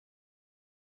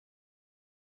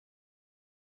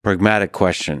Pragmatic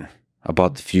question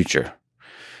about the future.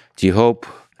 Do you hope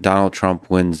Donald Trump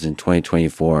wins in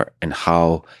 2024, and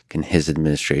how can his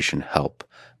administration help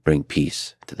bring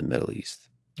peace to the Middle East?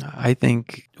 I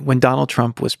think when Donald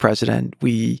Trump was president,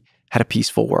 we had a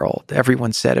peaceful world.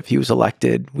 Everyone said if he was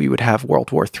elected, we would have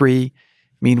World War III.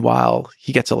 Meanwhile,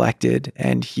 he gets elected,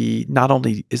 and he not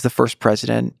only is the first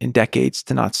president in decades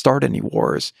to not start any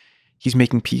wars, he's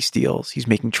making peace deals, he's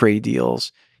making trade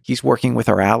deals, he's working with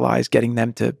our allies, getting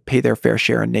them to pay their fair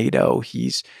share in NATO.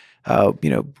 He's,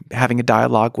 having a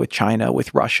dialogue with China,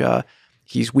 with Russia.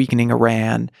 He's weakening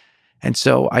Iran. And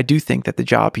so I do think that the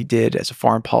job he did as a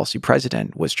foreign policy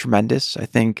president was tremendous. I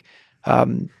think,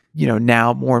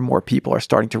 now more and more people are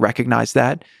starting to recognize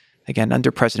that. Again,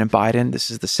 under President Biden,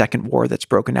 this is the second war that's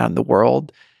broken out in the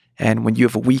world. And when you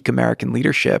have a weak American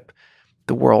leadership,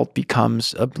 the world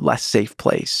becomes a less safe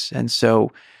place. And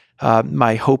so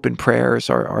my hope and prayers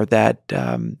are that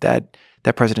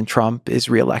that President Trump is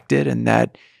reelected and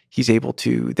that he's able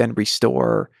to then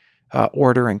restore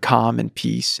order and calm and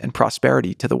peace and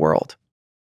prosperity to the world.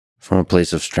 From a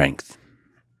place of strength.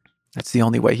 That's the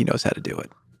only way he knows how to do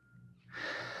it.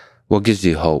 What gives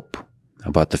you hope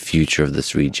about the future of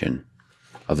this region,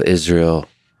 of Israel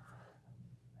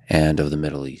and of the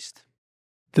Middle East?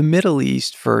 The Middle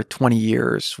East for 20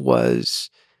 years was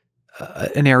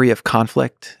an area of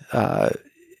conflict.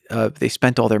 They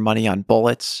spent all their money on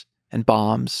bullets and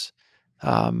bombs.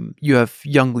 You have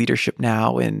young leadership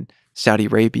now in Saudi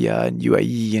Arabia and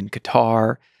UAE and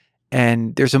Qatar,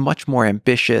 and there's a much more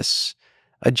ambitious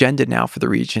agenda now for the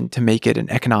region to make it an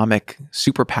economic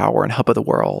superpower and hub of the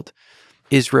world.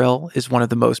 Israel is one of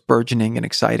the most burgeoning and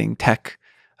exciting tech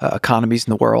economies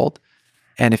in the world.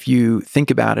 And if you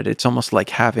think about it, it's almost like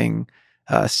having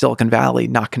Silicon Valley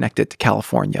not connected to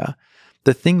California.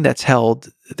 The thing that's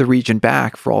held the region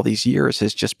back for all these years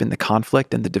has just been the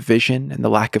conflict and the division and the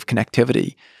lack of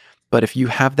connectivity. But if you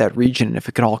have that region, and if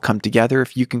it can all come together,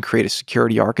 if you can create a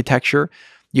security architecture,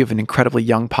 you have an incredibly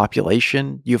young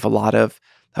population, you have a lot of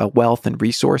wealth and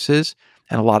resources,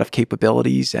 and a lot of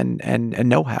capabilities and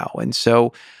know-how. And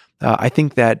so I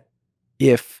think that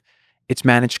if it's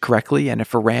managed correctly, and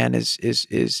if Iran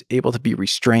is able to be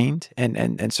restrained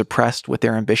and suppressed with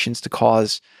their ambitions to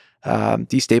cause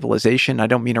destabilization, I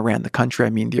don't mean Iran the country, I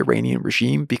mean the Iranian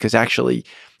regime, because actually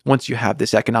once you have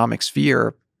this economic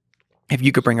sphere, if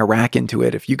you could bring Iraq into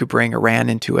it, if you could bring Iran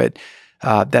into it,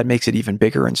 that makes it even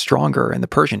bigger and stronger. And the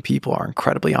Persian people are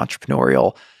incredibly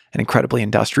entrepreneurial and incredibly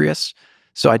industrious.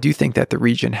 So I do think that the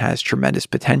region has tremendous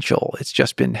potential. It's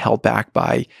just been held back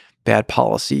by bad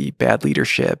policy, bad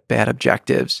leadership, bad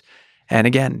objectives. And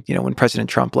again, when President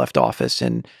Trump left office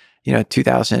in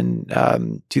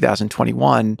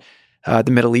 2021,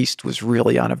 the Middle East was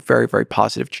really on a very, very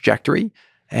positive trajectory.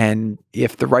 And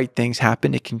if the right things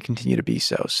happen, it can continue to be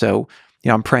so. So,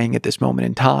 I'm praying at this moment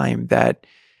in time that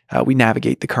we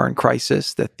navigate the current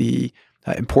crisis, that the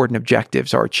important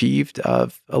objectives are achieved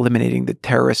of eliminating the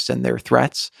terrorists and their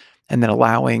threats, and then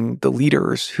allowing the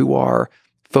leaders who are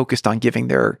focused on giving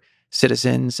their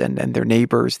citizens and their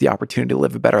neighbors the opportunity to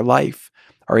live a better life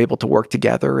are able to work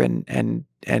together and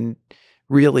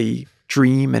really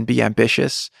dream and be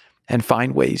ambitious and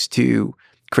find ways to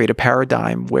create a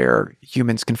paradigm where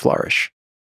humans can flourish.